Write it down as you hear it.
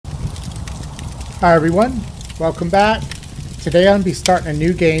Hi everyone, welcome back. Today I'm going to be starting a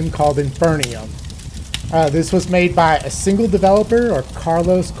new game called Infernium. This was made by a single developer, or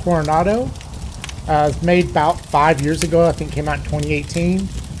Carlos Coronado. It was made about 5 years ago, I think it came out in 2018.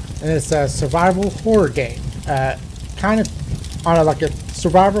 And it's a survival horror game. Kind of on like a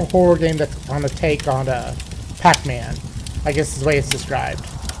survival horror game that's on a take on Pacman, I guess is the way it's described.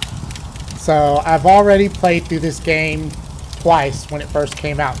 So I've already played through this game twice when it first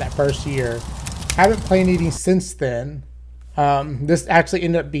came out that first year. Haven't played anything since then. This actually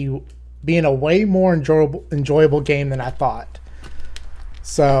ended up being a way more enjoyable game than I thought.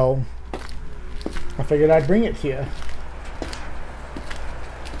 So I figured I'd bring it to you.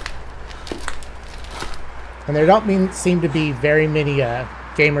 And there don't seem to be very many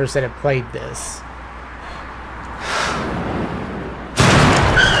gamers that have played this.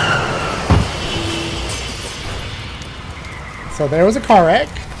 So there was a car wreck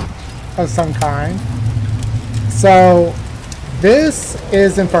of some kind. So this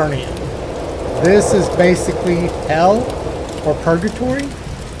is Infernium. This is basically hell or purgatory.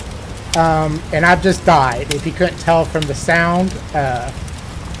 And I've just died. If you couldn't tell from the sound,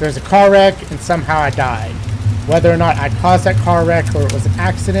 there's a car wreck and somehow I died. Whether or not I caused that car wreck or it was an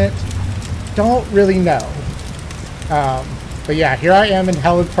accident, don't really know. But yeah, here I am in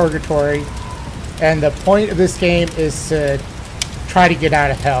hell and purgatory. And the point of this game is to try to get out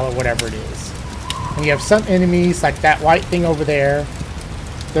of hell or whatever it is. And you have some enemies like that white thing over there.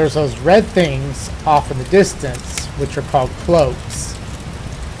 There's those red things off in the distance, which are called cloaks.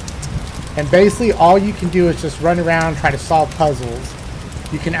 And basically all you can do is just run around, try to solve puzzles.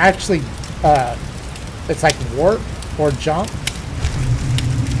 You can actually, it's like warp or jump.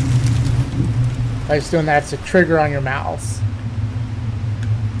 By just doing that, it's a trigger on your mouse.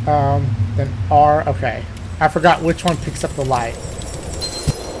 Then R, okay. I forgot which one picks up the light.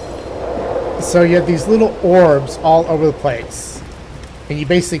 So you have these little orbs all over the place. And you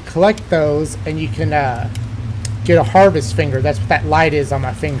basically collect those and you can get a harvest finger. That's what that light is on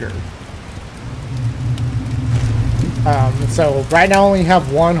my finger. So right now I only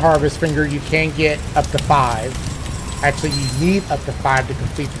have one harvest finger. You can get up to 5. Actually, you need up to 5 to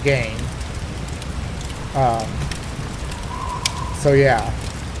complete the game. So yeah.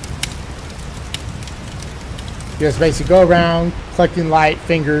 You just basically go around collecting light,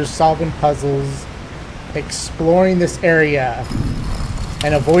 fingers, solving puzzles, exploring this area,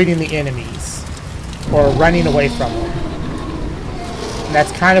 and avoiding the enemies, or running away from them. And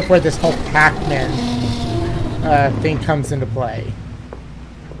that's kind of where this whole Pacman thing comes into play.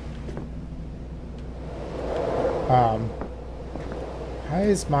 How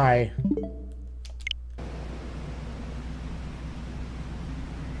is my...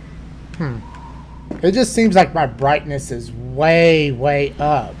 It just seems like my brightness is way, way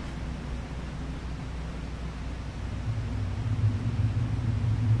up.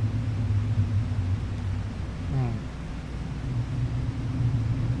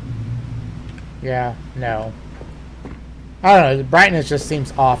 Yeah, no. I don't know, the brightness just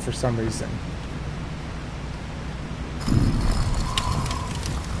seems off for some reason.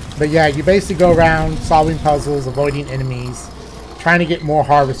 But yeah, you basically go around solving puzzles, avoiding enemies, trying to get more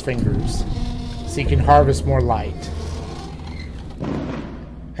harvest fingers. So you can harvest more light.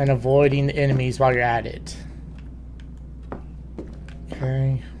 And avoiding the enemies while you're at it.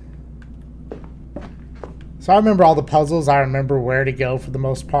 Okay. So I remember all the puzzles. I remember where to go for the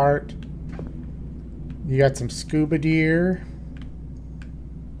most part. You got some scuba deer.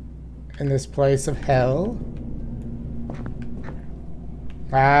 In this place of hell.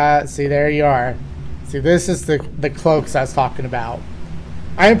 Ah, see, there you are. See, this is the cloaks I was talking about.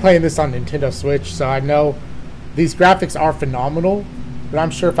 I am playing this on Nintendo Switch, so I know these graphics are phenomenal, but I'm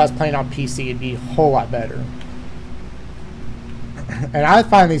sure if I was playing on PC, it'd be a whole lot better. And I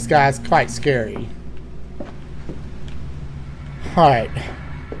find these guys quite scary. Alright.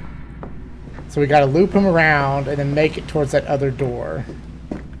 So we gotta loop them around and then make it towards that other door.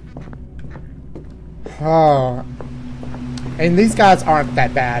 Oh. And these guys aren't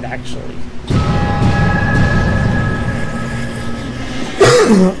that bad, actually.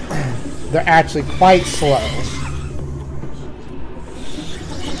 They're actually quite slow.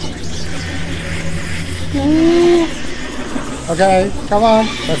 Okay, come on,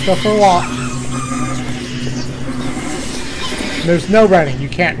 let's go for a walk. There's no running, you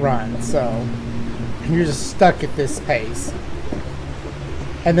can't run, so you're just stuck at this pace.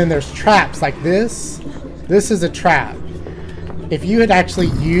 And then there's traps like this. This is a trap. If you had actually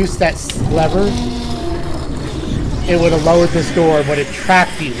used that lever, it would have lowered this door and would have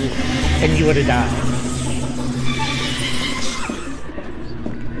trapped you, and you would have died.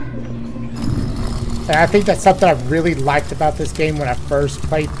 And I think that's something I really liked about this game when I first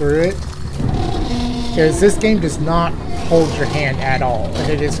played through it, is this game does not hold your hand at all,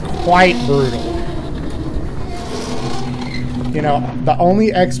 and it is quite brutal. You know, the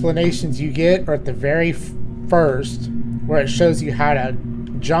only explanations you get are at the very first, where it shows you how to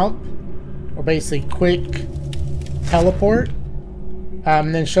jump, or basically quick teleport,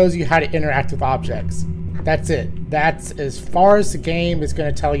 and then shows you how to interact with objects. That's it. That's as far as the game is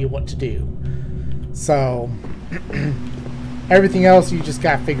going to tell you what to do. So, everything else you just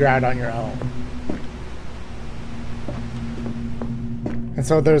got to figure out on your own. And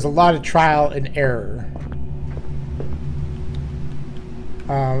so there's a lot of trial and error.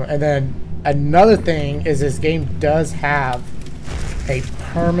 And then another thing is this game does have a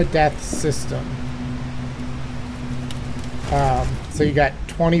permadeath system. So you got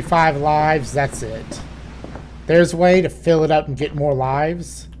 25 lives, that's it. There's a way to fill it up and get more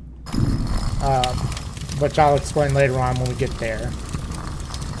lives, which I'll explain later on when we get there.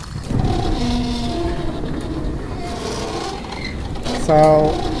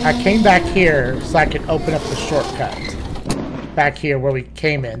 So I came back here so I could open up the shortcut. Back here where we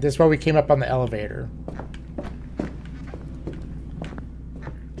came in. This is where we came up on the elevator.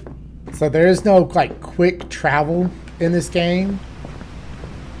 So there is no like quick travel in this game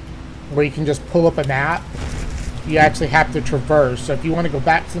where you can just pull up a map. You actually have to traverse. So if you want to go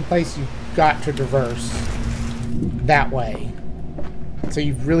back someplace, you've got to traverse that way. So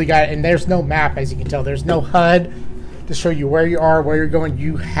you've really got, and there's no map, as you can tell. There's no HUD to show you where you are, where you're going.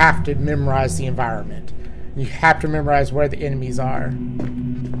 You have to memorize the environment. You have to memorize where the enemies are.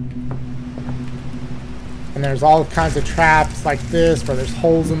 And there's all kinds of traps like this where there's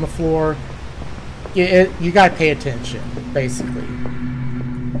holes in the floor. You gotta pay attention, basically.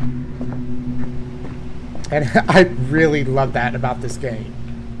 And I really love that about this game.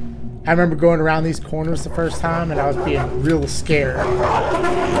 I remember going around these corners the first time and I was being real scared.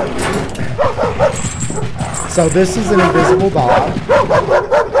 So this is an invisible dog.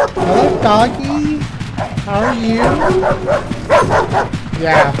 Hello, doggy. How are you?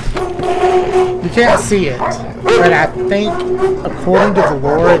 Yeah. You can't see it, but I think, according to the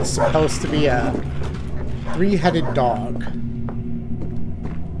lore, it's supposed to be a three-headed dog.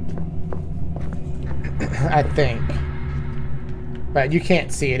 I think. But you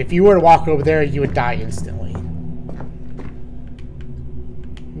can't see it. If you were to walk over there, you would die instantly.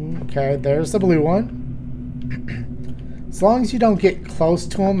 Okay, there's the blue one. As long as you don't get close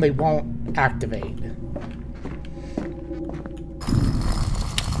to them, they won't activate.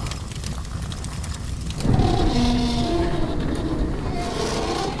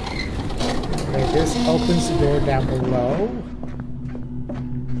 Okay, this opens the door down below.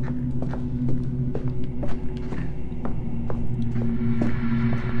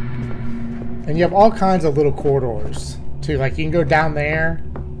 And you have all kinds of little corridors, too. Like, you can go down there.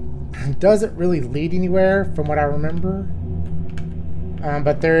 It doesn't really lead anywhere, from what I remember.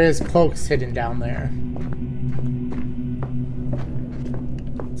 But there is cloaks hidden down there.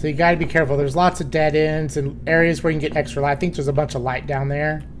 So you gotta be careful. There's lots of dead ends and areas where you can get extra light. I think there's a bunch of light down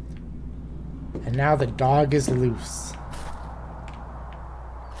there. And now the dog is loose.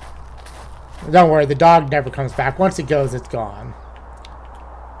 Don't worry, the dog never comes back. Once it goes, it's gone.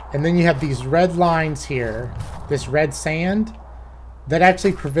 And then you have these red lines here, this red sand, that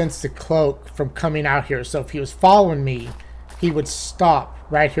actually prevents the cloak from coming out here. So if he was following me, he would stop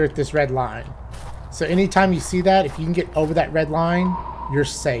right here at this red line. So anytime you see that, if you can get over that red line, you're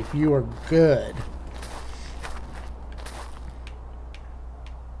safe. You are good.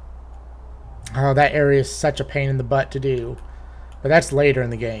 Oh, that area is such a pain in the butt to do. But that's later in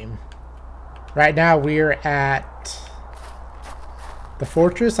the game. Right now we're at the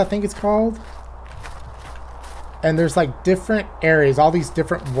fortress, I think it's called. And there's like different areas, all these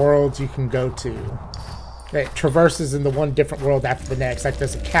different worlds you can go to. It traverses into one different world after the next. Like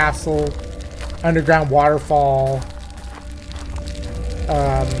there's a castle, underground waterfall,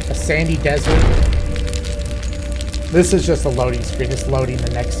 a sandy desert. This is just a loading screen. It's loading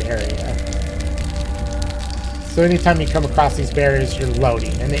the next area. So anytime you come across these barriers, you're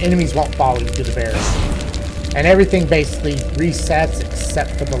loading. And the enemies won't follow you through the barriers. And everything basically resets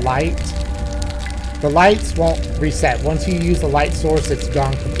except for the light. The lights won't reset. Once you use the light source, it's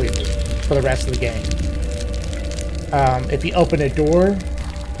gone completely for the rest of the game. If you open a door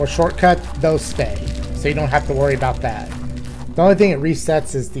or shortcut, those stay. So you don't have to worry about that. The only thing it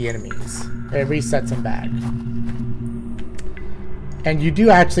resets is the enemies. It resets them back. And you do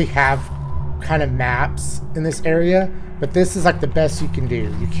actually have kind of maps in this area, but this is like the best you can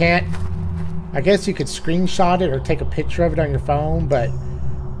do. You can't, I guess you could screenshot it or take a picture of it on your phone, but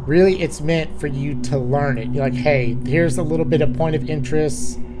Really, it's meant for you to learn it. You're like, hey, here's a little bit of point of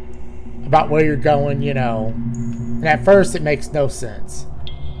interest about where you're going, you know. And at first, it makes no sense.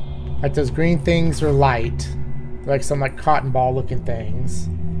 Like, those green things are light. They're like some, like, cotton ball looking things.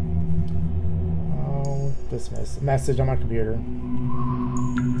 Oh, dismiss. Message on my computer.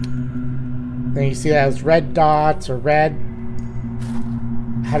 Then you see those red dots or red,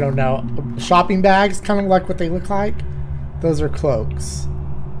 I don't know, shopping bags, kind of like what they look like. Those are cloaks.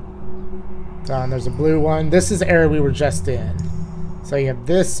 So, and there's a blue one. This is the area we were just in. So you have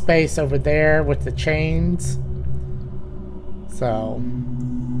this space over there with the chains. So,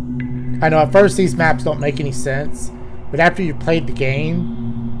 I know at first these maps don't make any sense, but after you've played the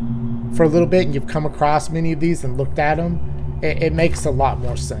game for a little bit and you've come across many of these and looked at them, it makes a lot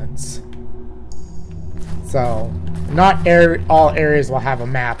more sense. So, not all areas will have a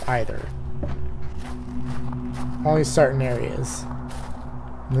map either. Only certain areas.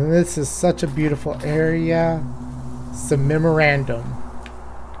 And this is such a beautiful area. Some Memorandum.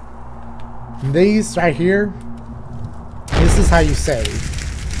 And these right here, this is how you save.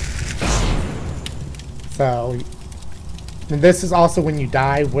 So, and this is also when you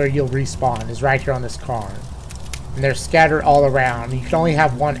die where you'll respawn, is right here on this card. And they're scattered all around. You can only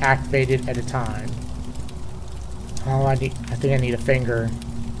have one activated at a time. Oh, I think I need a finger.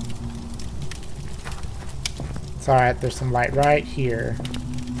 It's alright, there's some light right here.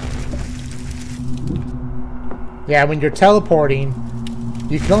 Yeah, when you're teleporting,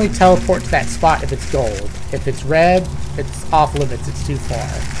 you can only teleport to that spot if it's gold. If it's red, it's off limits, it's too far.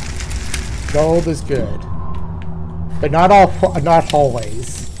 Gold is good. But not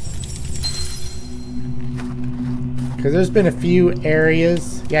always. Because there's been a few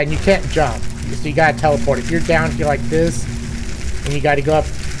areas. Yeah, and you can't jump. So you gotta teleport. If you're down here like this, and you gotta go up,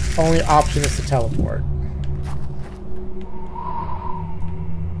 only option is to teleport.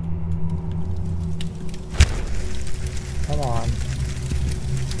 Come on.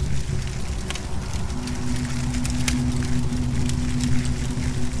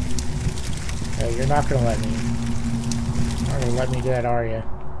 Hey, you're not gonna let me. You're not gonna let me do that, are you?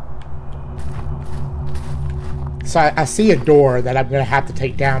 So I see a door that I'm going to have to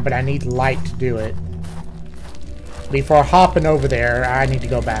take down, but I need light to do it. Before hopping over there, I need to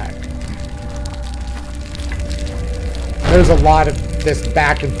go back. There's a lot of this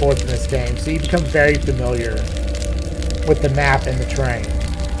back and forth in this game, so you become very familiar with the map and the terrain.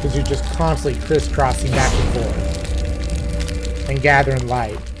 Because you're just constantly crisscrossing back and forth. And gathering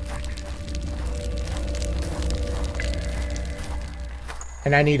light.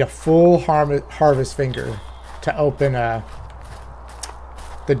 And I need a full harvest finger to open the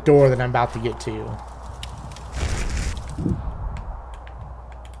door that I'm about to get to.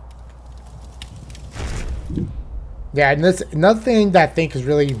 Yeah, and this another thing that I think is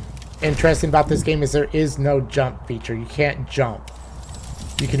really interesting about this game is there is no jump feature. You can't jump.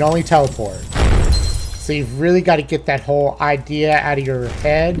 You can only teleport. So you've really got to get that whole idea out of your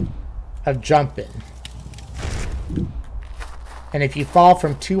head of jumping. And if you fall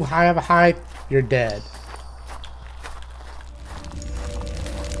from too high of a height, you're dead.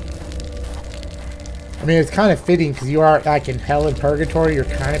 I mean, it's kind of fitting because you are like in hell and purgatory. You're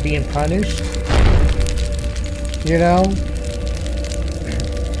kind of being punished. You know?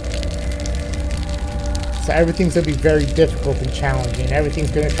 So everything's going to be very difficult and challenging. Everything's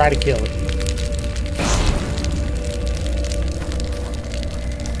going to try to kill you.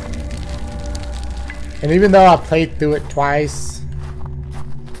 And even though I played through it twice,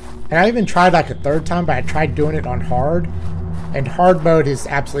 and I even tried like a third time, but I tried doing it on hard. And hard mode is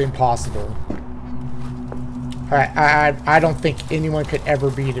absolutely impossible. I don't think anyone could ever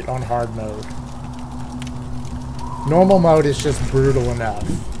beat it on hard mode. Normal mode is just brutal enough.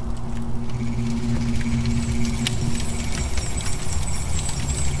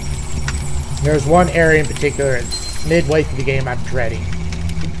 There's one area in particular, midway through the game, I'm dreading.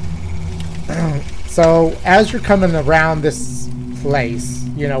 So, as you're coming around this place,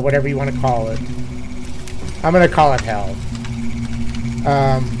 you know, whatever you want to call it, I'm going to call it hell.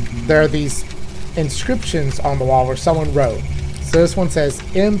 There are these inscriptions on the wall where someone wrote. So this one says,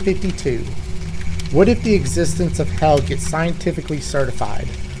 M52. What if the existence of hell gets scientifically certified?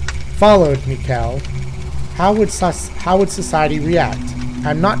 Followed, Mikkel. How would society react?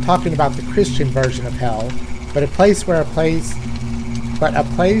 I'm not talking about the Christian version of hell, but a place where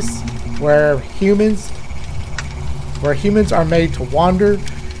humans are made to wander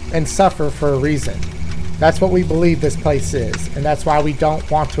and suffer for a reason. That's what we believe this place is, and that's why we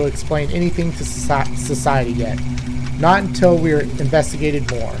don't want to explain anything to society yet. Not until we're investigated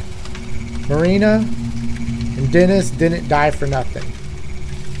more. Marina and Dennis didn't die for nothing.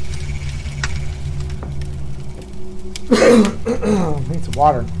 Need some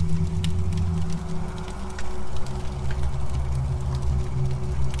water.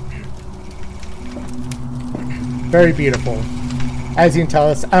 Very beautiful. As you can tell,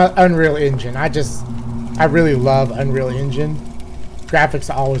 it's Unreal Engine. I really love Unreal Engine. Graphics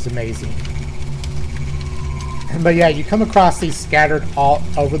are always amazing. But yeah, you come across these scattered all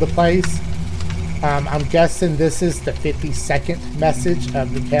over the place. I'm guessing this is the 52nd message of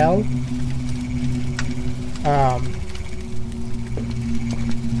Mikkel.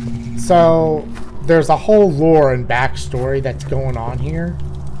 So there's a whole lore and backstory that's going on here.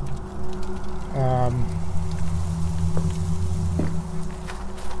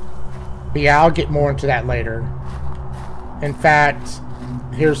 But yeah, I'll get more into that later. In fact,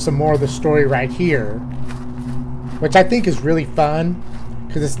 here's some more of the story right here, which I think is really fun,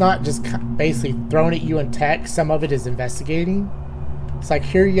 because it's not just basically thrown at you in text. Some of it is investigating. It's like,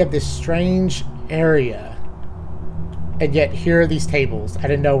 here you have this strange area, and yet here are these tables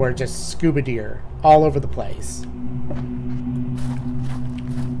out of nowhere, just scuba deer all over the place.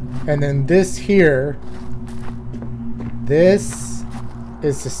 And then this here, this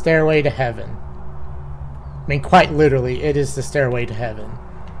is the stairway to heaven. I mean, quite literally, it is the stairway to heaven.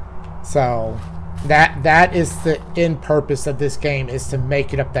 So that is the end purpose of this game, is to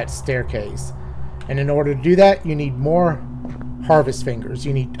make it up that staircase. And in order to do that, you need more harvest fingers.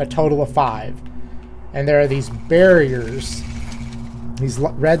 You need a total of 5. And there are these barriers, these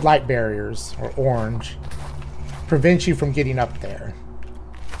red light barriers, or orange, prevent you from getting up there.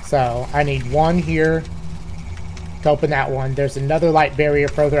 So I need 1 here to open that one. There's another light barrier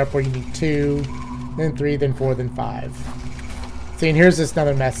further up where you need 2, then 3, then 4, then 5. See, and here's this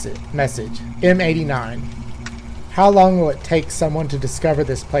another message. M89. How long will it take someone to discover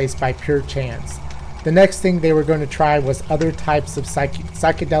this place by pure chance? The next thing they were going to try was other types of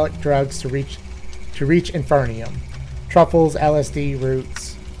psychedelic drugs to reach Infernium. Truffles, LSD,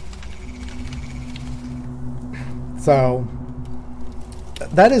 roots. So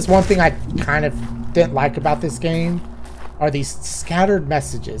that is one thing I kind of didn't like about this game, are these scattered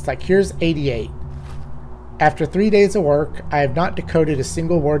messages. Like, here's 88. After 3 days of work, I have not decoded a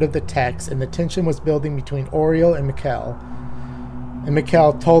single word of the text, and the tension was building between Oriel and Mikkel. And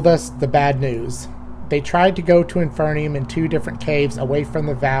Mikkel told us the bad news. They tried to go to Infernium in 2 different caves away from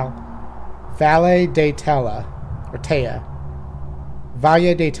the Valle de Tella, or Tea.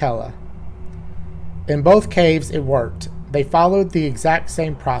 Valle de Tella. In both caves, it worked. They followed the exact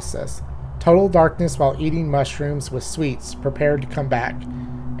same process. Total darkness while eating mushrooms with sweets, prepared to come back.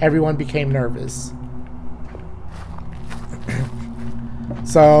 Everyone became nervous.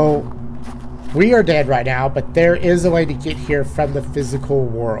 So, we are dead right now, but there is a way to get here from the physical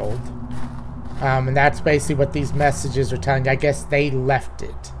world. And that's basically what these messages are telling you. I guess they left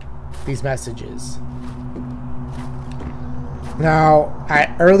it, these messages. Now,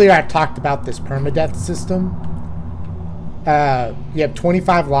 earlier I talked about this permadeath system. You have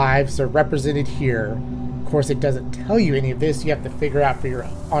 25 lives. They're represented here. Of course, it doesn't tell you any of this. You have to figure out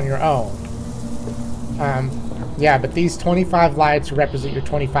on your own. Yeah, but these 25 lights represent your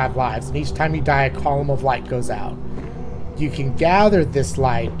 25 lives. And each time you die, a column of light goes out. You can gather this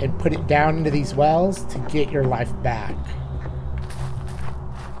light and put it down into these wells to get your life back.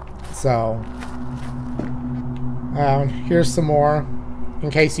 So, here's some more,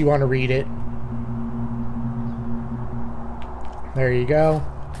 in case you want to read it. There you go.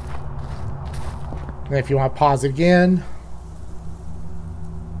 And if you want to pause it again,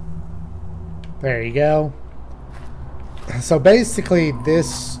 there you go. So basically,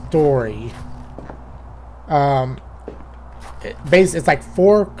 this story, it's like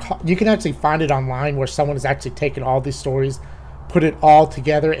 4. You can actually find it online where someone has actually taken all these stories, put it all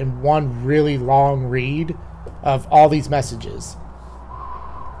together in one really long read of all these messages.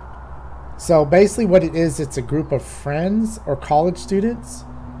 So basically what it is, it's a group of friends or college students.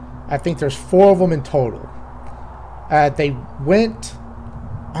 I think there's 4 of them in total. They went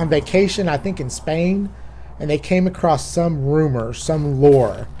on vacation, I think in Spain, and they came across some rumor, some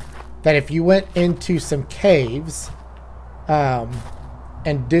lore, that if you went into some caves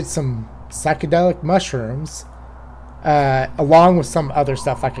and did some psychedelic mushrooms, along with some other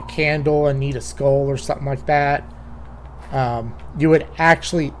stuff like a candle and need a skull or something like that, you would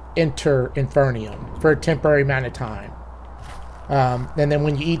actually enter Infernium for a temporary amount of time. And then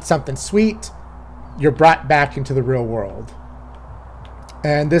when you eat something sweet, you're brought back into the real world.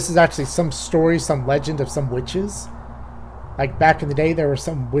 And this is actually some story, some legend of some witches. Like back in the day, there were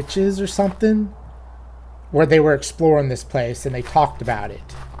some witches or something where they were exploring this place and they talked about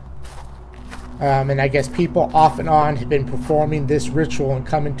it. And I guess people off and on had been performing this ritual and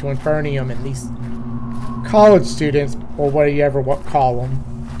coming to Infernium, and these college students, or whatever you ever call them,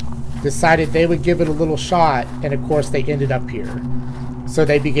 decided they would give it a little shot, and of course they ended up here. So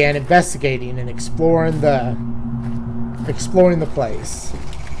they began investigating and exploring the place.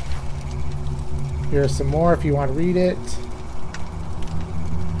 Here's some more if you want to read it.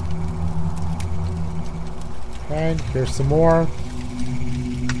 And here's some more.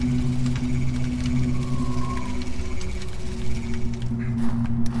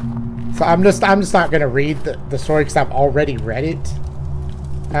 So I'm just not gonna read the story because I've already read it.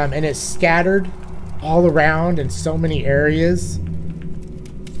 And it's scattered all around in so many areas.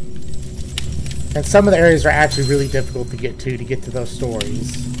 And some of the areas are actually really difficult to get to those stories.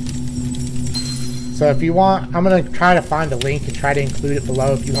 So if you want, I'm going to try to find a link and try to include it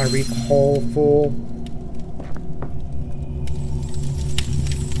below if you want to read the whole full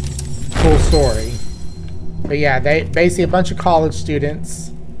story. But yeah, basically a bunch of college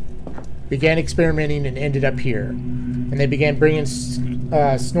students began experimenting and ended up here. And they began bringing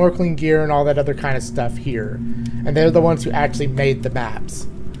snorkeling gear and all that other kind of stuff here. And they're the ones who actually made the maps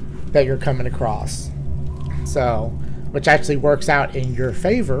that you're coming across. So, which actually works out in your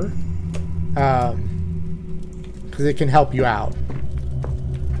favor, because it can help you out.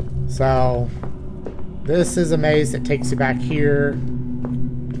 So, this is a maze that takes you back here.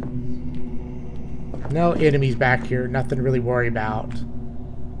 No enemies back here, nothing to really worry about.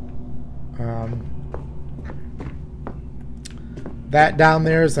 That down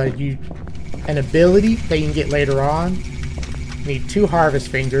there is an ability that you can get later on. You need 2 harvest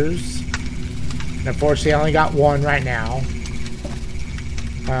fingers. And unfortunately, I only got 1 right now.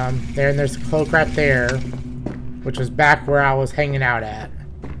 There, and there's a cloak right there, which was back where I was hanging out at.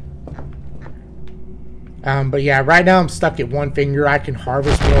 But yeah, right now I'm stuck at 1 finger. I can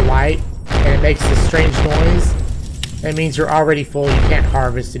harvest more light, and it makes this strange noise. That means you're already full. You can't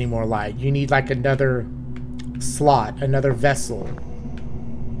harvest any more light. You need like another slot, another vessel,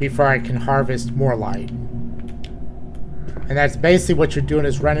 before I can harvest more light. And that's basically what you're doing,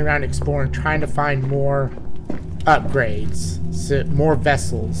 is running around exploring, trying to find more upgrades, so more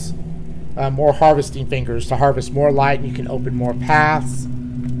vessels, more harvesting fingers to harvest more light, and you can open more paths.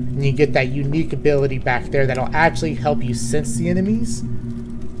 And you get that unique ability back there that'll actually help you sense the enemies.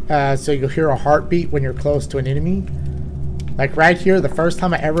 So you'll hear a heartbeat when you're close to an enemy. Like right here, the first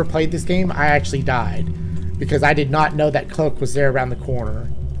time I ever played this game, I actually died because I did not know that cloak was there around the corner.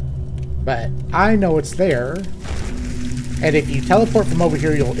 But I know it's there. And if you teleport from over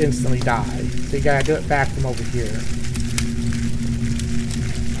here, you'll instantly die. So you gotta do it back from over here.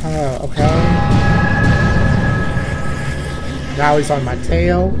 Okay. Now he's on my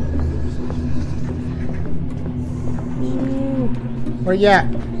tail. Where you at?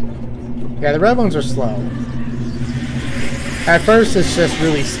 Yeah, the red ones are slow. At first, it's just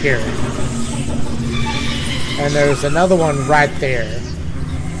really scary. And there's another one right there.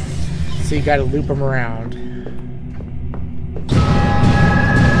 So you gotta loop them around.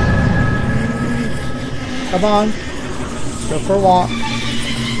 Come on. Go for a walk.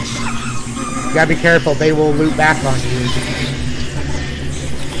 You gotta be careful, they will loop back on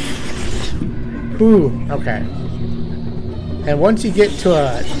you. Ooh, okay. And once you get to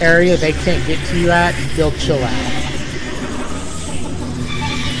an area they can't get to you at, they'll chill out.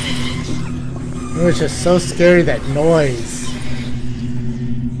 It was just so scary, that noise.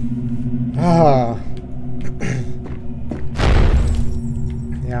 Oh.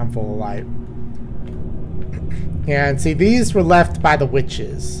 Yeah, I'm full of light. And see, these were left by the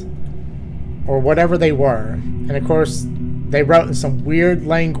witches, or whatever they were. And of course, they wrote in some weird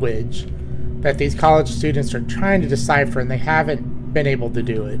language that these college students are trying to decipher, and they haven't been able to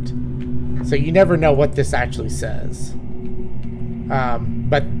do it. So you never know what this actually says.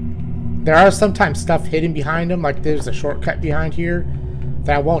 But there are sometimes stuff hidden behind them, like there's a shortcut behind here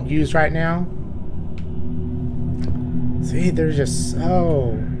that I won't use right now. See, they're just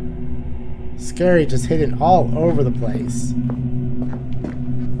so scary, just hidden all over the place.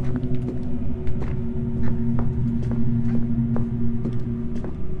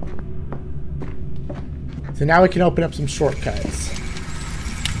 So now we can open up some shortcuts.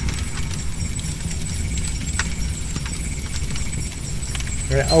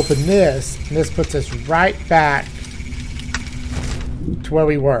 We're going to open this, and this puts us right back to where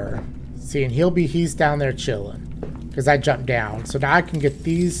we were. See, and he's down there chilling, because I jumped down. So now I can get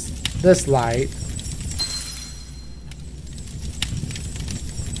this light.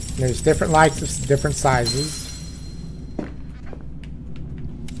 And there's different lights of different sizes.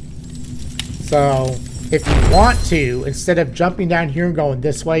 So if you want to, instead of jumping down here and going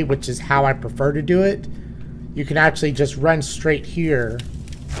this way, which is how I prefer to do it, you can actually just run straight here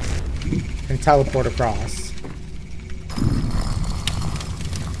and teleport across.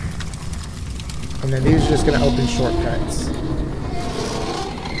 And then these are just going to open shortcuts.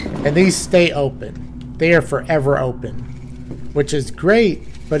 And these stay open. They are forever open. Which is great,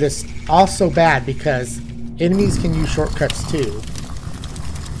 but it's also bad because enemies can use shortcuts too.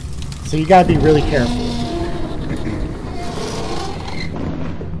 So you gotta be really careful.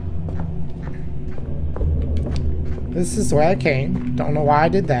 This is the way I came. Don't know why I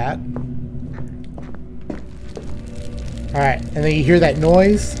did that. Alright, and then you hear that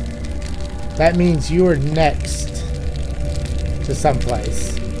noise. That means you are next to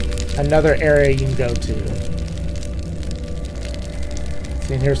someplace. Another area you can go to.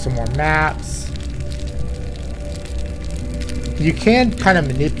 And here's some more maps. You can kind of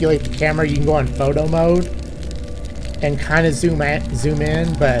manipulate the camera. You can go in photo mode and kind of zoom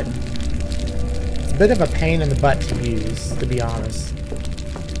in, but it's a bit of a pain in the butt to use, to be honest.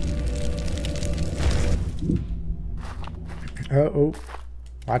 Oh,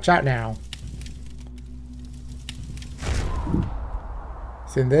 watch out now.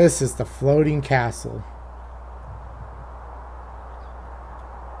 So this is the floating castle.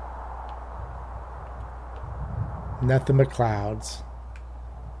 Nothing but clouds.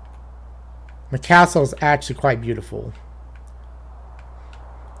 The castle is actually quite beautiful.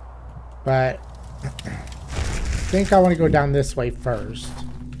 But I think I want to go down this way first.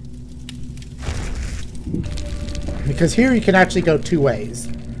 Because here you can actually go two ways.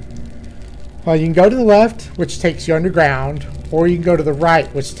 Well, you can go to the left, which takes you underground, or you can go to the right,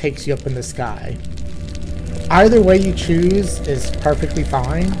 which takes you up in the sky. Either way you choose is perfectly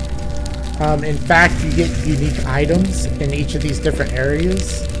fine. In fact, you get unique items in each of these different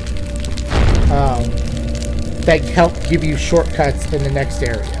areas that help give you shortcuts in the next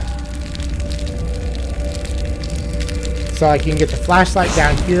area. So like you can get the flashlight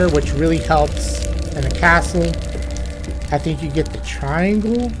down here, which really helps in the castle. I think you get the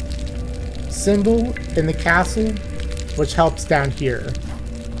triangle symbol in the castle, which helps down here.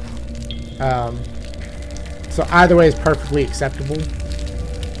 So either way is perfectly acceptable.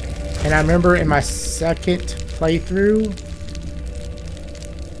 And I remember in my second playthrough,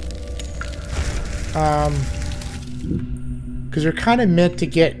 because you're kind of meant to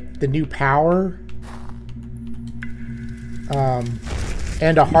get the new power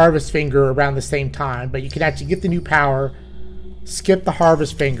and a harvest finger around the same time, but you can actually get the new power, skip the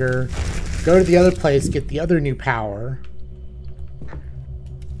harvest finger, go to the other place, get the other new power.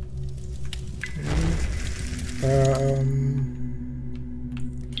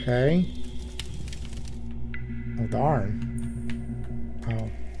 Okay. Oh, darn. Oh.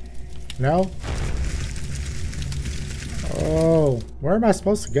 No? Oh, where am I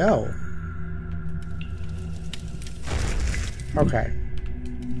supposed to go? Okay.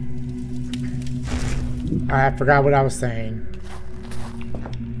 I forgot what I was saying.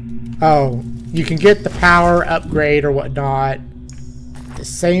 Oh, you can get the power upgrade or whatnot at the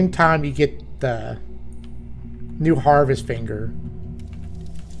same time you get the new harvest finger.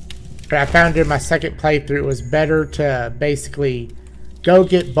 But I found in my second playthrough it was better to basically go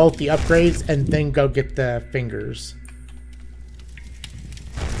get both the upgrades and then go get the fingers.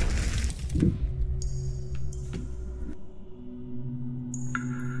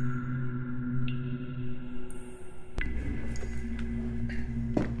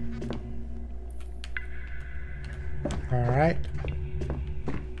 Alright.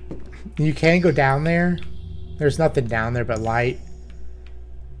 You can go down there. There's nothing down there but light.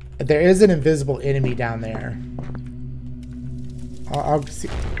 There is an invisible enemy down there. I'll see.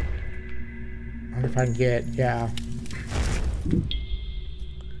 I wonder if I can get, yeah.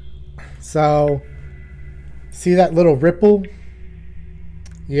 So, see that little ripple?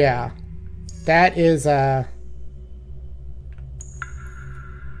 Yeah. That is the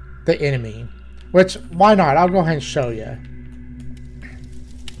enemy. Which, why not? I'll go ahead and show you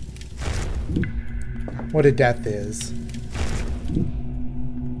what a death is.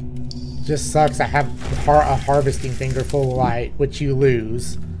 Just sucks. I have a harvesting finger full of light, which you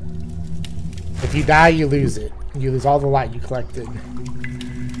lose. If you die, you lose it. You lose all the light you collected.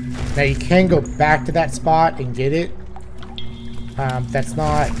 Now you can go back to that spot and get it. That's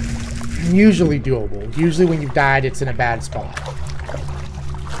not usually doable. Usually when you've died, it's in a bad spot.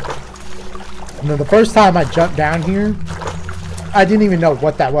 And then the first time I jumped down here, I didn't even know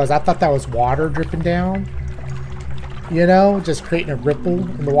what that was. I thought that was water dripping down. You know, just creating a ripple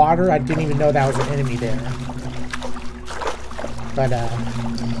in the water. I didn't even know that was an enemy there. But,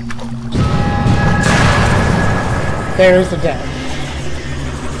 there's the death.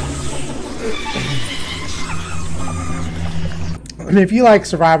 I mean, if you like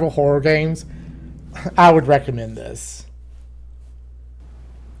survival horror games, I would recommend this.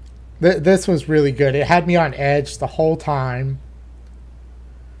 This was really good. It had me on edge the whole time.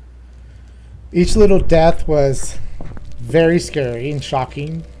 Each little death was very scary and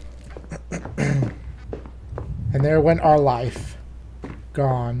shocking. And there went our life.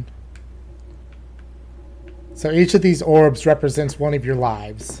 Gone. So each of these orbs represents one of your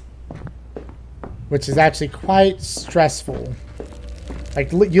lives, which is actually quite stressful.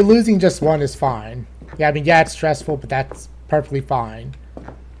 Like, you losing just one is fine. Yeah, I mean, yeah, it's stressful, but that's perfectly fine.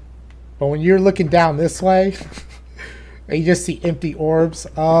 But when you're looking down this way, and you just see empty orbs,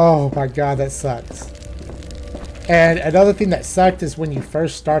 oh my god, that sucks. And another thing that sucked is when you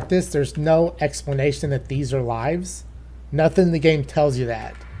first start this, there's no explanation that these are lives. Nothing in the game tells you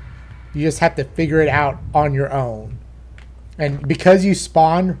that. You just have to figure it out on your own. And because you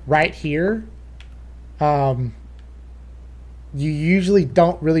spawn right here, you usually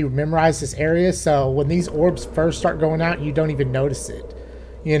don't really memorize this area, so when these orbs first start going out, you don't even notice it.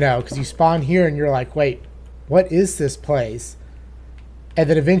 You know, because you spawn here and you're like, wait, what is this place? And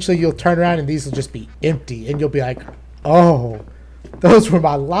then eventually you'll turn around and these will just be empty, and you'll be like, oh, those were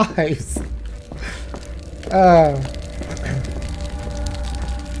my lives.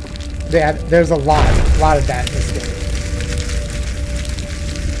 Yeah, there's a lot of that in this game.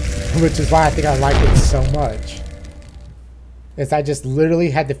 Which is why I think I like it so much. Is I just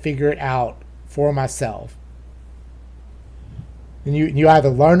literally had to figure it out for myself. And you either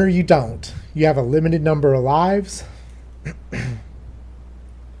learn or you don't. You have a limited number of lives. And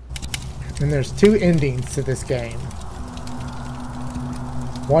there's two endings to this game.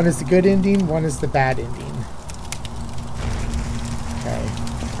 One is the good ending, one is the bad ending. Okay.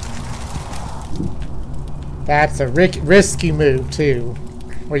 That's a risky move too,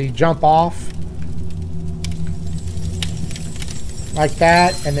 where you jump off like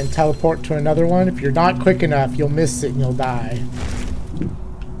that and then teleport to another one. If you're not quick enough, you'll miss it and you'll die.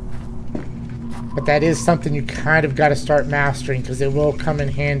 But that is something you kind of got to start mastering, because it will come in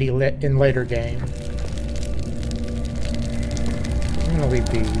handy in later game. I'm gonna leave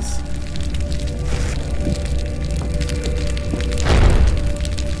these.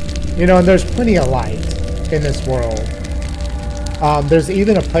 You know, and there's plenty of light in this world. There's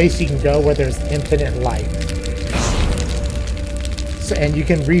even a place you can go where there's infinite light. So, and you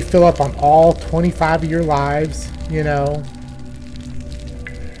can refill up on all 25 of your lives, you know.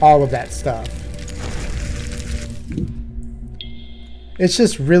 All of that stuff. It's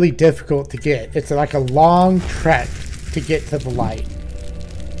just really difficult to get. It's like a long trek to get to the light.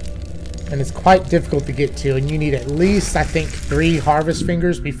 And it's quite difficult to get to, and you need at least, I think, 3 harvest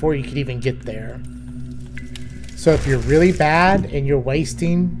fingers before you can even get there. So if you're really bad and you're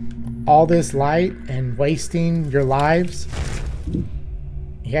wasting all this light and wasting your lives,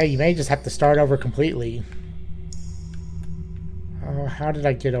 yeah, you may just have to start over completely. Oh, how did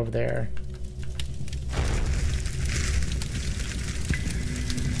I get over there?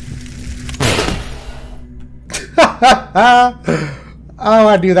 Oh,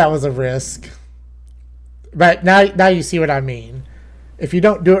 I knew that was a risk. But now you see what I mean. If you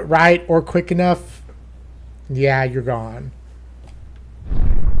don't do it right or quick enough, yeah, you're gone.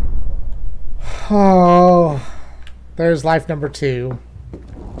 Oh, there's life number 2.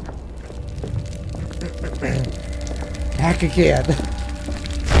 Back again.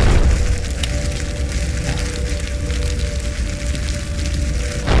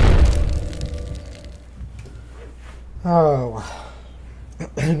 Oh.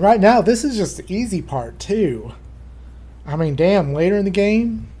 And right now, this is just the easy part, too. I mean, damn, later in the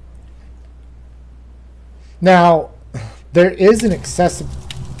game. Now, there is an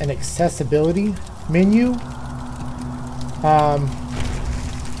accessibility menu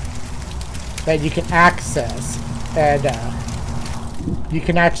that you can access. And you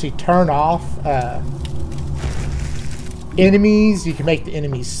can actually turn off enemies. You can make the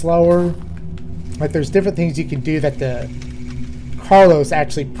enemies slower. Like, there's different things you can do that the Carlos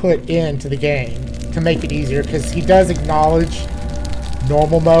actually put into the game to make it easier, because he does acknowledge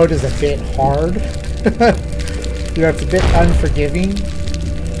normal mode is a bit hard. You know, it's a bit unforgiving.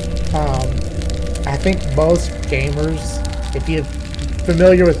 I think most gamers, if you're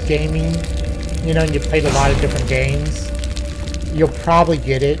familiar with gaming, you know, and you've played a lot of different games, you'll probably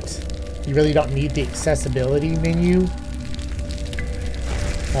get it. You really don't need the accessibility menu.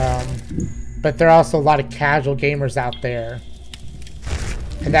 But there are also a lot of casual gamers out there.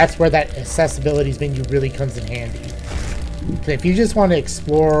 And that's where that accessibility menu really comes in handy. If you just want to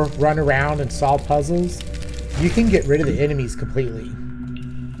explore, run around, and solve puzzles, you can get rid of the enemies completely.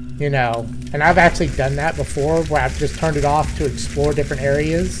 You know, and I've actually done that before where I've just turned it off to explore different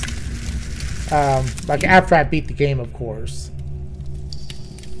areas. Like after I beat the game, of course.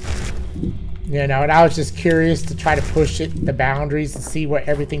 You know, and I was just curious to try to push the boundaries to see what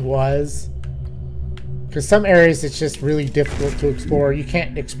everything was. Because some areas it's just really difficult to explore. You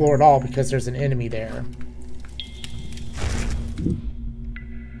can't explore at all because there's an enemy there.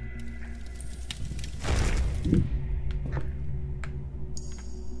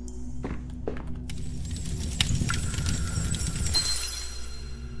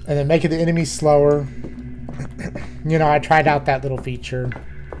 And then making the enemies slower. You know, I tried out that little feature.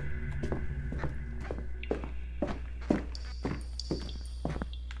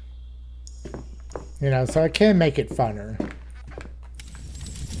 You know, so it can make it funner.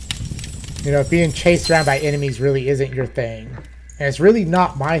 You know, being chased around by enemies really isn't your thing. And it's really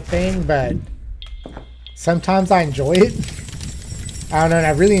not my thing, but sometimes I enjoy it. I don't know, and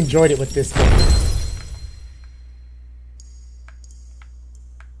I really enjoyed it with this game.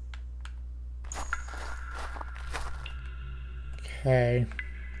 Okay.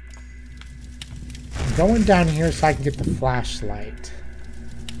 I'm going down here so I can get the flashlight.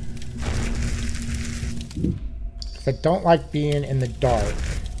 Because I don't like being in the dark.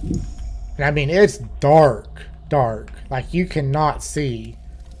 And I mean, it's dark. Dark. Like, you cannot see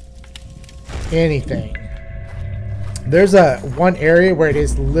anything. There's one area where it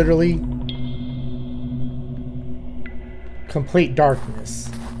is literally complete darkness.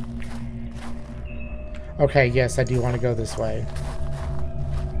 Okay, yes, I do want to go this way.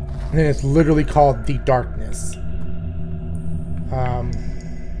 And then it's literally called the darkness.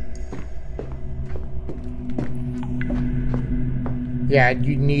 Yeah,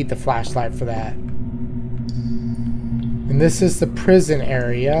 you need the flashlight for that. And this is the prison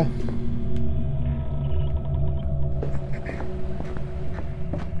area.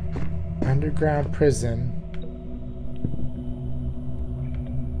 Underground prison.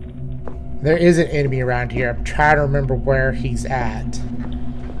 There is an enemy around here. I'm trying to remember where he's at.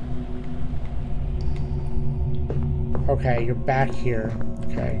 Okay, you're back here.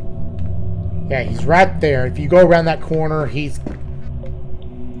 Okay. Yeah, he's right there. If you go around that corner, he's...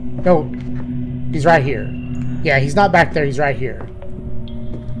 No, he's right here. Yeah, he's not back there. He's right here.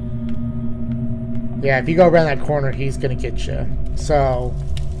 Yeah, if you go around that corner, he's going to get you. So,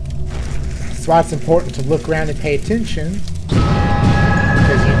 that's why it's important to look around and pay attention.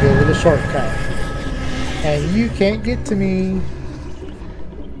 Because you do a little shortcut. And you can't get to me.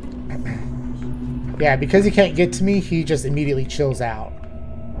 Yeah, because he can't get to me, he just immediately chills out.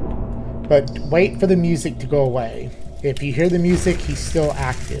 But wait for the music to go away. If you hear the music, he's still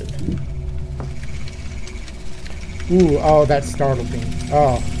active. Ooh, oh, that startled me.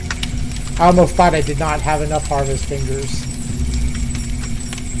 Oh. I almost thought I did not have enough harvest fingers.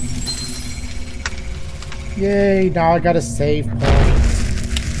 Yay, now I got a save point.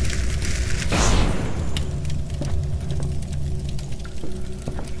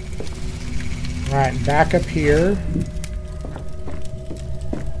 Alright, back up here.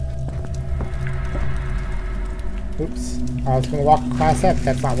 Oops. I was going to walk across that, but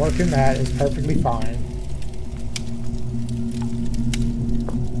that's not working. That is perfectly fine.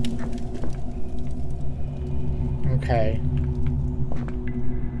 Okay.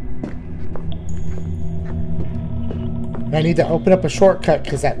 I need to open up a shortcut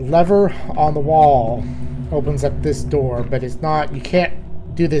because that lever on the wall opens up this door, but it's not, you can't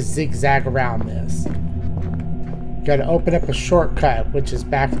do this zigzag around this. You gotta open up a shortcut, which is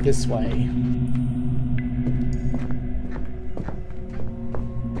back this way.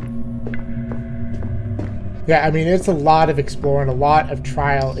 Yeah, I mean, it's a lot of exploring, a lot of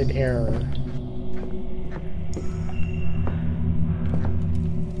trial and error.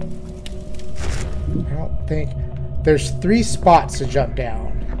 I don't think... There's 3 spots to jump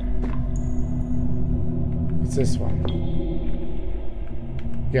down. It's this one.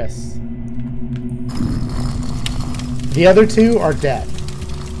 Yes. The other 2 are death.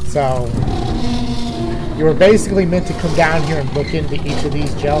 So, you were basically meant to come down here and look into each of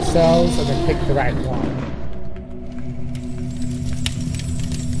these jail cells and then pick the right one.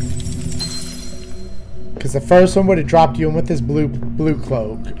 Because the first one would have dropped you in with this blue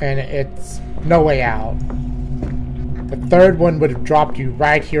cloak, and it's no way out. The third one would have dropped you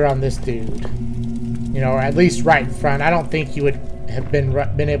right here on this dude. You know, or at least right in front. I don't think you would have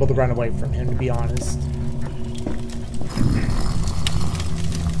been able to run away from him, to be honest.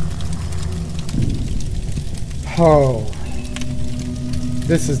 Oh.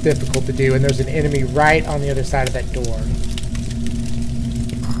 This is difficult to do, and there's an enemy right on the other side of that door.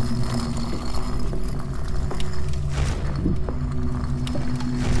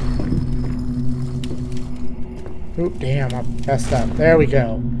 Oop, damn, I messed up. There we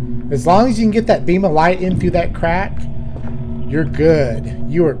go. As long as you can get that beam of light in through that crack, you're good.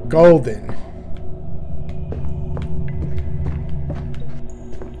 You are golden.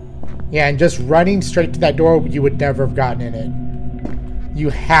 Yeah, and just running straight to that door, you would never have gotten in it. You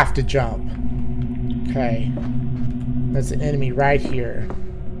have to jump. Okay. There's an enemy right here.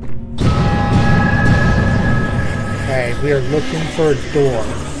 Okay, we are looking for a door.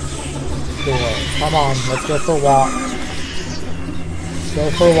 Come on, let's go for a walk. Let's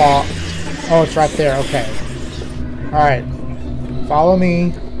go for a walk. Oh, it's right there. Okay. Alright. Follow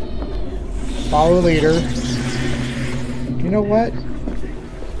me. Follow the leader. You know what?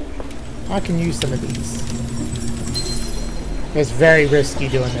 I can use some of these. It's very risky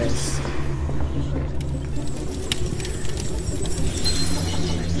doing this.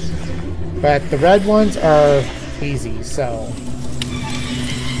 But the red ones are easy, so.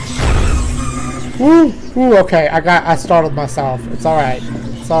 Woo! Ooh, okay, I startled myself. It's alright.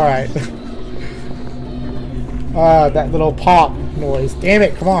 It's alright. That little pop noise. Damn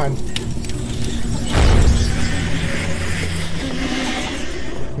it, come on.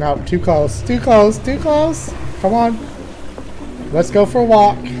 No, too close. Too close. Too close. Come on. Let's go for a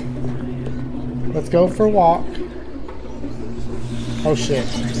walk. Let's go for a walk. Oh shit.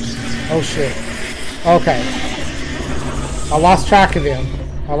 Oh shit. Okay. I lost track of him.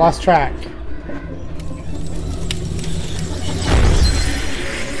 I lost track.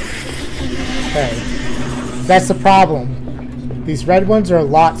 Okay. That's the problem. These red ones are a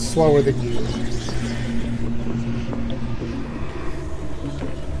lot slower than you.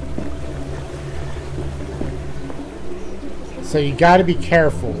 So you gotta be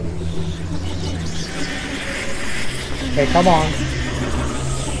careful. Okay, come on.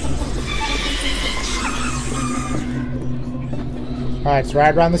 Alright, it's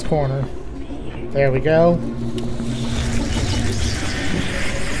right around this corner. There we go.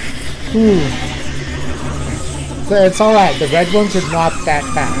 Ooh. So it's alright, the red ones are not that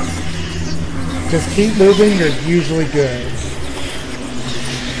fast. Just keep moving, you're usually good.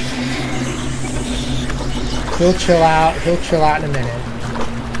 He'll chill out in a minute.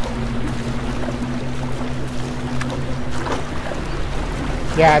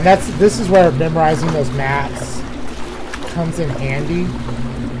 Yeah, and this is where memorizing those maps comes in handy.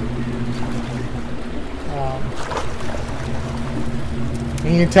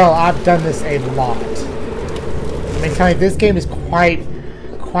 And you can tell I've done this a lot. I mean, tell you, this game is quite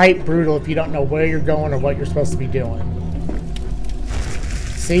brutal if you don't know where you're going or what you're supposed to be doing.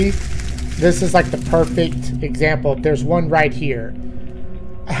 See? This is like the perfect example. There's one right here.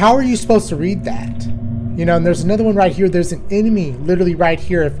 How are you supposed to read that? You know, and there's another one right here. There's an enemy literally right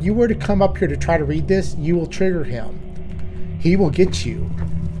here. If you were to come up here to try to read this, you will trigger him. He will get you.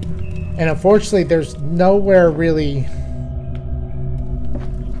 And unfortunately, there's nowhere really,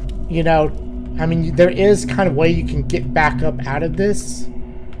 you know, I mean, there is kind of a way you can get back up out of this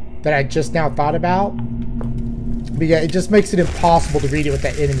that I just now thought about. But yeah, it just makes it impossible to read it with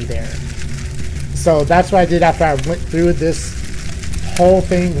that enemy there. So that's what I did after I went through this whole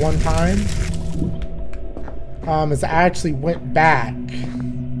thing one time. Is I actually went back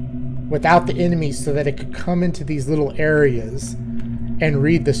without the enemies so that it could come into these little areas and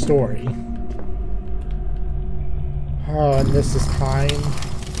read the story. Oh, and this is fine.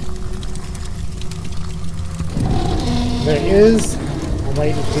 There is a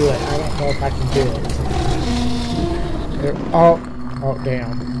way to do it. I don't know if I can do it. There, oh,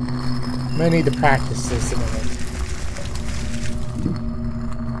 damn. I'm gonna need to practice this in a minute.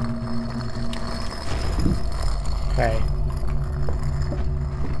 Okay.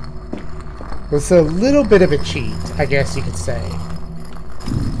 It's a little bit of a cheat, I guess you could say.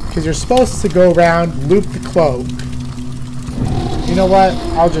 Because you're supposed to go around, loop the cloak. You know what?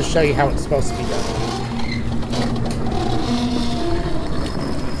 I'll just show you how it's supposed to be done.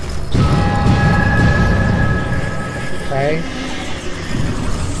 Okay.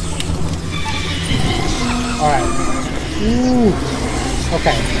 Alright. Ooh.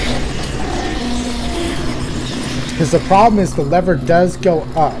 Okay. Because the problem is the lever does go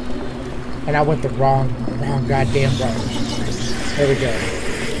up. And I went the wrong goddamn way. There we go.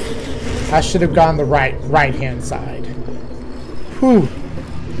 I should have gone the right-hand side. Whew.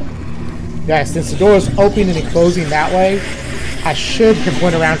 Yeah, since the door is opening and closing that way, I should have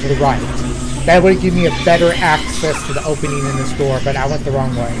went around to the right. That would give me a better access to the opening in this door, but I went the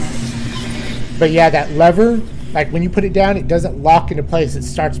wrong way. But yeah, that lever, like when you put it down, it doesn't lock into place. It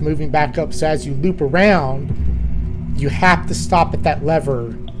starts moving back up. So as you loop around, you have to stop at that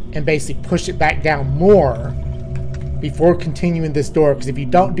lever and basically push it back down more before continuing this door. Because if you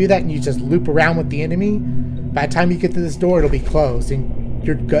don't do that and you just loop around with the enemy, By the time you get to this door, it'll be closed, and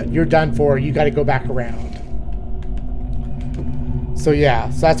you're done for. You got to go back around. So yeah,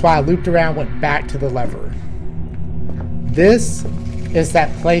 so that's why I looped around, went back to the lever. This is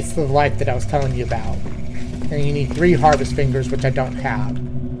that place of light that I was telling you about. And you need 3 harvest fingers, which I don't have.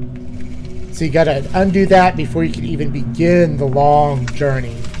 So you gotta undo that before you can even begin the long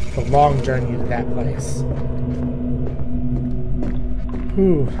journey. The long journey to that place.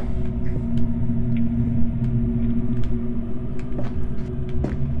 Whew.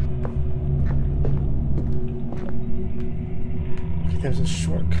 There's a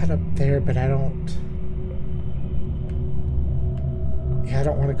shortcut up there, but I don't... Yeah, I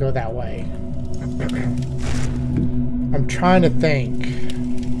don't want to go that way. I'm trying to think.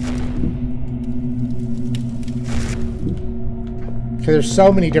 Because there's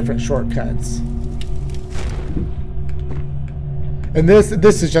so many different shortcuts. And this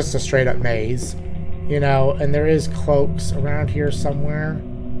is just a straight up maze. You know, and there is cloaks around here somewhere.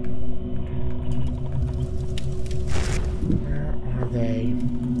 They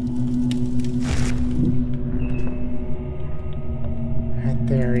right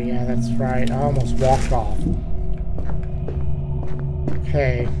there, yeah, that's right. I almost walked off.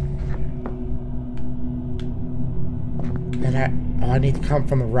 Okay. And I need to come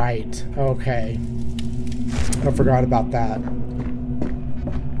from the right. Okay. I forgot about that.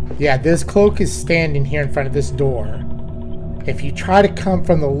 Yeah, this cloak is standing here in front of this door. If you try to come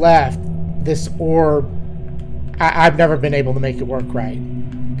from the left, this orb, I've never been able to make it work right.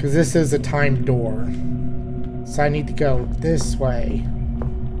 Because this is a timed door. So I need to go this way.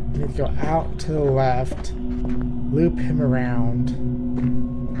 I need to go out to the left. Loop him around.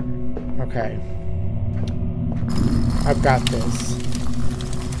 Okay. I've got this.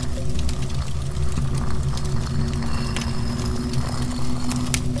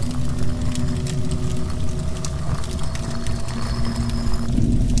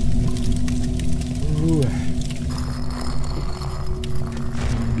 Ooh.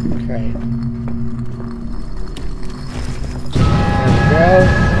 Okay. There we go.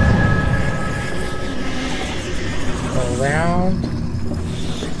 Go around.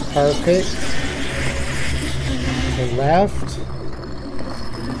 Perfect. To the left.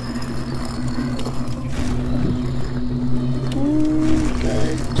 Okay.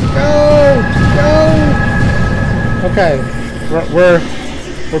 Go! Go! Okay.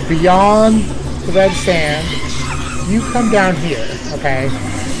 We're beyond the red sand. You come down here, okay?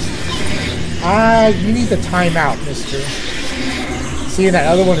 You need the timeout, mister. See, that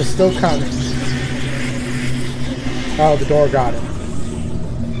other one is still coming. Oh, the door got him.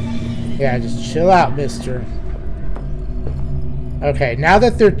 Yeah, just chill out, mister. Okay, now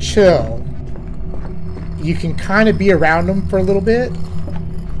that they're chill, you can kind of be around them for a little bit.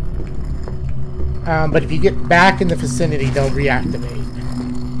 But if you get back in the vicinity, they'll reactivate.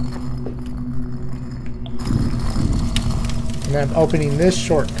 And I'm opening this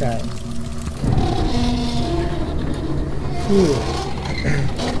shortcut. Ooh.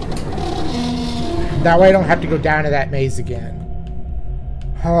 That way I don't have to go down to that maze again.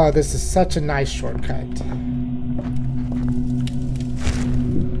 Oh, this is such a nice shortcut.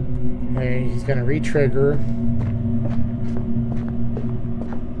 Okay, he's gonna re-trigger.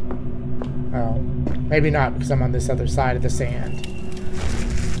 Oh, maybe not because I'm on this other side of the sand.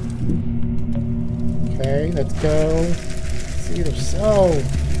 Okay, let's go. See, they're so...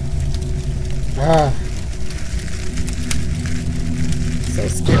 so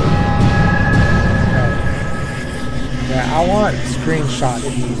scary. Okay. Yeah, I want a screenshot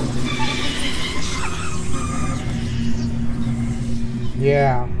of you.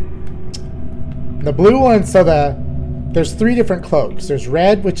 Yeah. The blue one, so there's 3 different cloaks. There's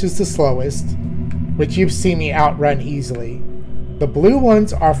red, which is the slowest, which you've seen me outrun easily. The blue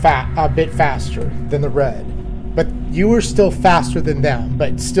ones are a bit faster than the red, but you were still faster than them.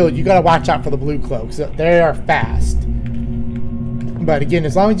 But still, you gotta watch out for the blue cloaks. They are fast. But again,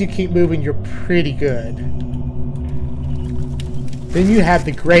 as long as you keep moving, you're pretty good. Then you have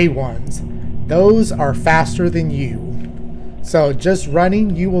the gray ones. Those are faster than you. So just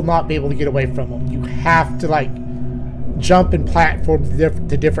running, you will not be able to get away from them. You have to like jump and platform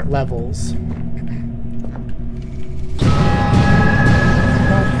to different levels.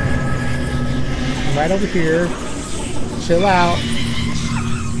 I'm right over here. Chill out.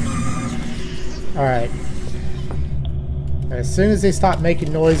 Alright. As soon as they stop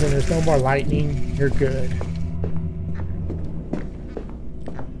making noise and there's no more lightning, you're good.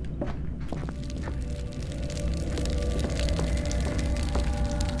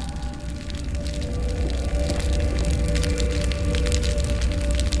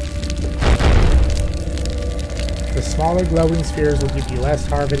 smaller glowing spheres will give you less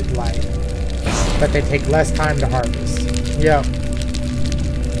harvested light, but they take less time to harvest. Yep.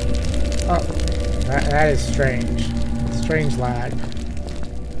 Oh, that is strange. Strange lag.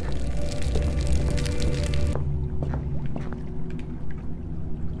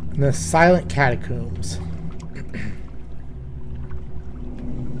 The Silent Catacombs.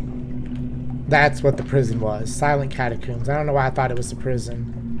 That's what the prison was. Silent Catacombs. I don't know why I thought it was the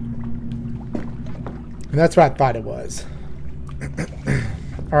prison. And that's what I thought it was.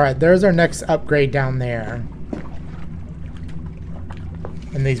 Alright, there's our next upgrade down there.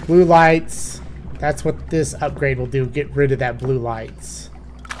 And these blue lights, that's what this upgrade will do. Get rid of that blue lights.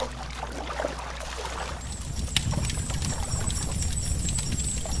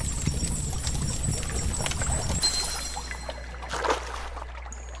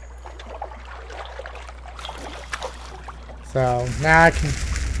 So now I can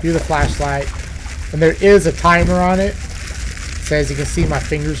do the flashlight, and there is a timer on it. So as you can see, my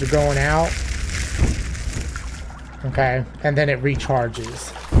fingers are going out. Okay, and then it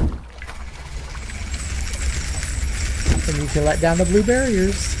recharges. And you can let down the blue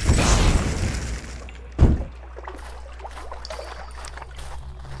barriers.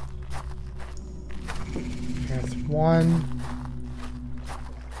 That's one.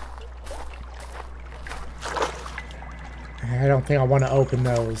 I don't think I want to open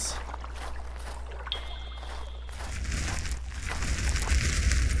those.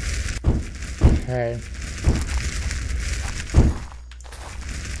 Okay.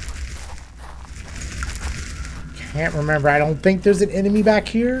 Can't remember. I don't think there's an enemy back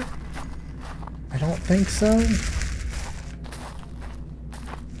here. I don't think so.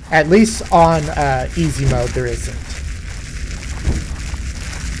 At least on easy mode, there isn't.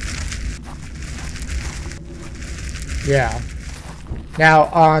 Yeah. Now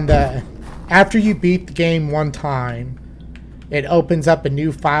on the after you beat the game one time, it opens up a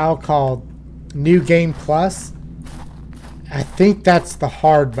new file called New Game Plus. I think that's the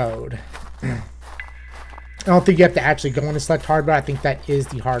hard mode. I don't think you have to actually go into select hard mode. I think that is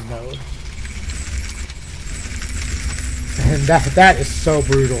the hard mode. And that is so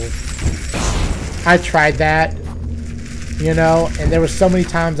brutal. I tried that, you know, and there were so many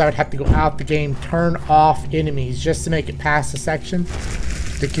times I would have to go out the game, turn off enemies just to make it past the section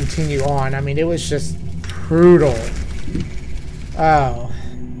to continue on. I mean, it was just brutal. Oh.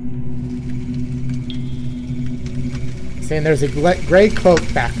 And there's a gray cloak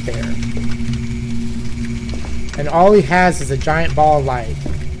back there. And all he has is a giant ball of light.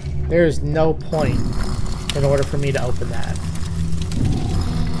 There is no point in order for me to open that.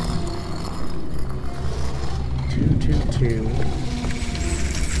 222.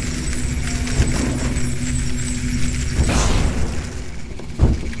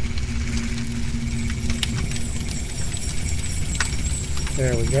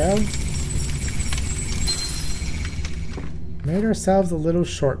 There we go. Made ourselves a little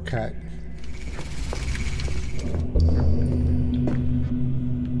shortcut.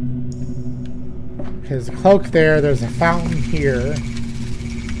 There's a cloak there, there's a fountain here.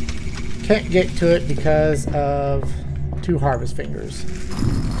 Can't get to it because of 2 harvest fingers.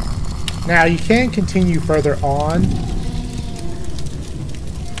 Now you can continue further on.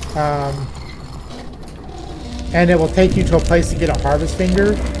 And it will take you to a place to get a harvest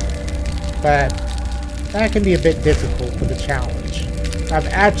finger. But that can be a bit difficult for the challenge. I've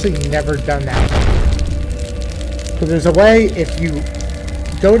actually never done that. So there's a way, if you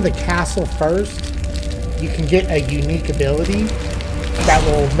go to the castle first, you can get a unique ability that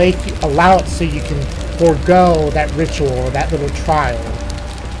will allow it so you can forego that ritual or that little trial.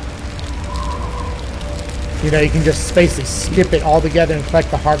 You know, you can just basically skip it altogether and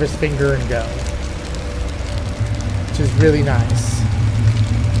collect the harvest finger and go. Which is really nice.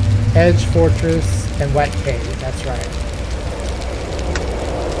 Edge Fortress and Wet Cave, that's right.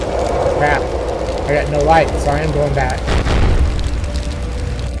 Crap. I got no light, so I am going back.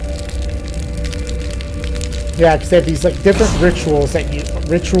 Yeah, because they have these like different rituals that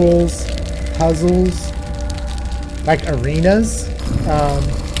puzzles, like arenas,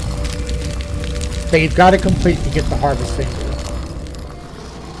 that you've got to complete to get the harvest finger.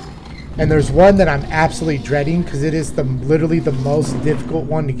 And there's one that I'm absolutely dreading because it is literally the most difficult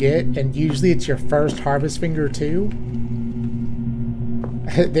one to get, and usually it's your first harvest finger too.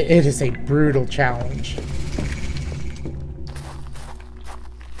 It is a brutal challenge.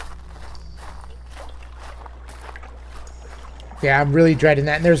 Yeah, I'm really dreading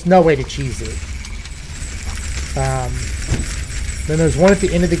that, and there's no way to cheese it. Then there's one at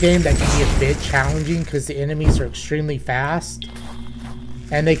the end of the game that can be a bit challenging because the enemies are extremely fast.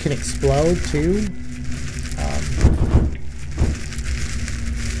 And they can explode too.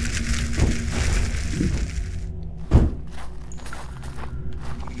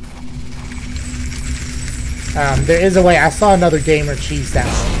 There is a way. I saw another gamer cheese that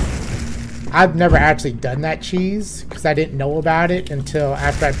one. I've never actually done that cheese because I didn't know about it until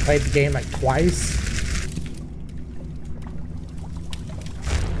after I played the game like twice.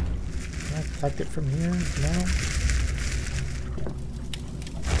 Can I collect it from here? No.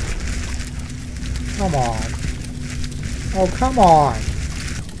 Come on. Oh, come on.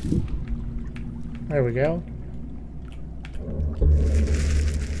 There we go.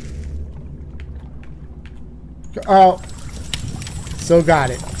 Oh. Still got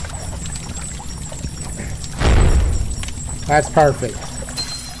it. That's perfect.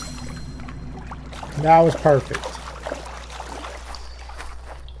 That was perfect.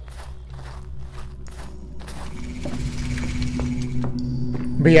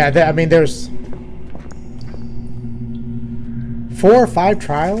 But yeah, I mean, there's 4 or 5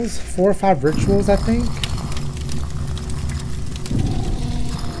 trials, 4 or 5 rituals, I think.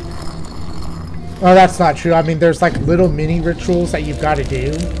 Oh, that's not true. I mean, there's like little mini rituals that you've got to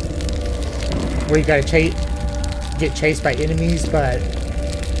do, where you got to get chased by enemies, but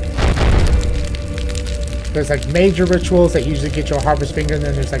there's like major rituals that usually get you a harvest finger, and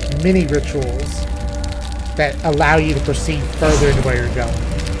then there's like mini rituals that allow you to proceed further into where you're going.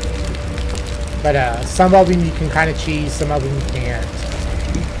 But some of them you can kind of cheese, some of them you can't.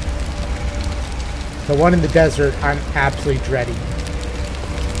 The one in the desert, I'm absolutely dreading,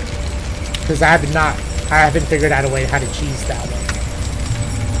 because I haven't figured out a way how to cheese that one.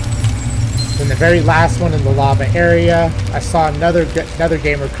 Then the very last one in the lava area, I saw another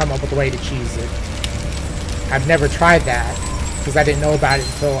gamer come up with a way to cheese it. I've never tried that because I didn't know about it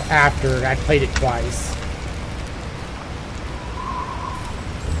until after I'd played it twice.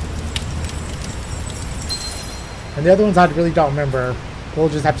 And the other ones I really don't remember. We'll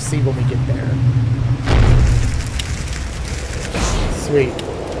just have to see when we get there. Sweet.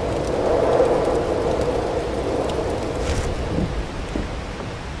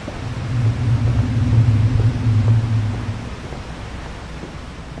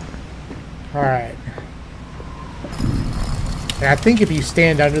 Alright. And I think if you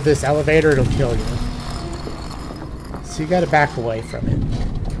stand under this elevator, it'll kill you. So you gotta back away from it.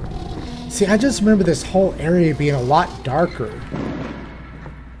 See, I just remember this whole area being a lot darker.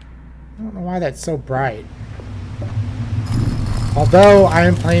 I don't know why that's so bright. Although I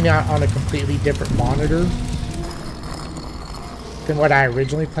am playing out on a completely different monitor than what I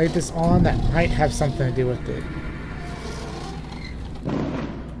originally played this on, that might have something to do with it.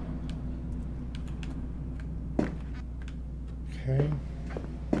 Okay.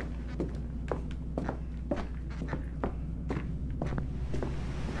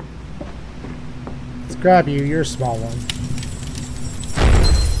 Let's grab you. You're a small one.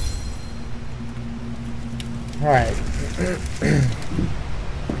 Alright.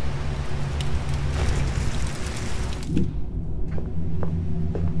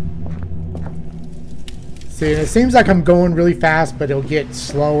 See, and it seems like I'm going really fast, but it'll get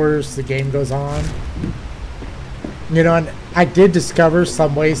slower as the game goes on. You know, and I did discover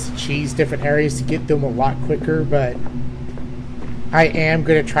some ways to cheese different areas to get them a lot quicker, but I am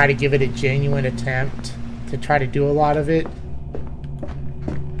going to try to give it a genuine attempt to try to do a lot of it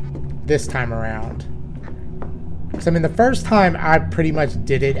this time around. Because, I mean, the first time I pretty much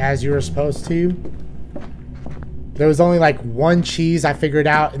did it as you were supposed to. There was only like one cheese I figured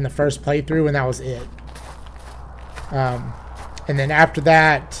out in the first playthrough, and that was it. And then after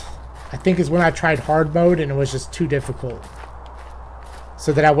that, I think is when I tried hard mode, and it was just too difficult.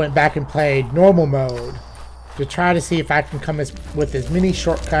 So then I went back and played normal mode to try to see if I can come with as many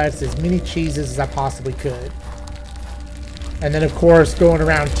shortcuts, as many cheeses as I possibly could. And then, of course, going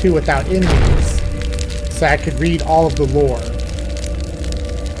around 2 without enemies, so I could read all of the lore.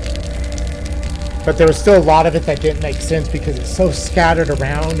 But there was still a lot of it that didn't make sense because it's so scattered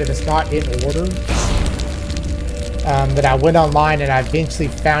around and it's not in order. That I went online and I eventually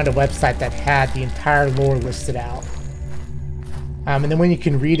found a website that had the entire lore listed out. And then when you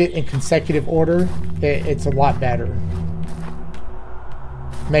can read it in consecutive order, it's a lot better.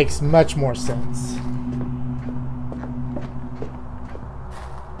 Makes much more sense.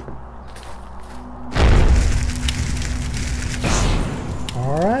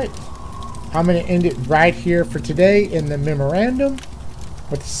 Alright. I'm going to end it right here for today in the Memorandum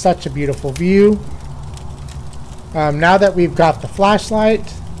with such a beautiful view. Now that we've got the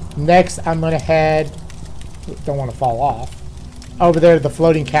flashlight, next I'm going to head, don't want to fall off, over there to the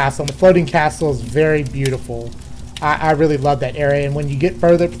floating castle. And the floating castle is very beautiful. I really love that area. And when you get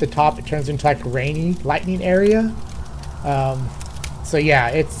further up to the top, it turns into like a rainy lightning area. So yeah,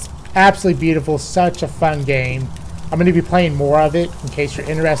 it's absolutely beautiful. Such a fun game. I'm going to be playing more of it in case you're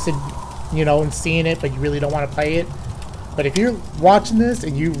interested. you know, and seeing it, but you really don't want to play it. But if you're watching this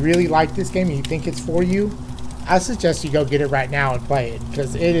and you really like this game and you think it's for you, I suggest you go get it right now and play it,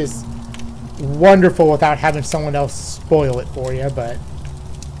 because it is wonderful without having someone else spoil it for you, but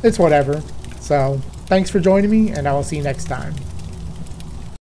it's whatever. So, thanks for joining me, and I will see you next time.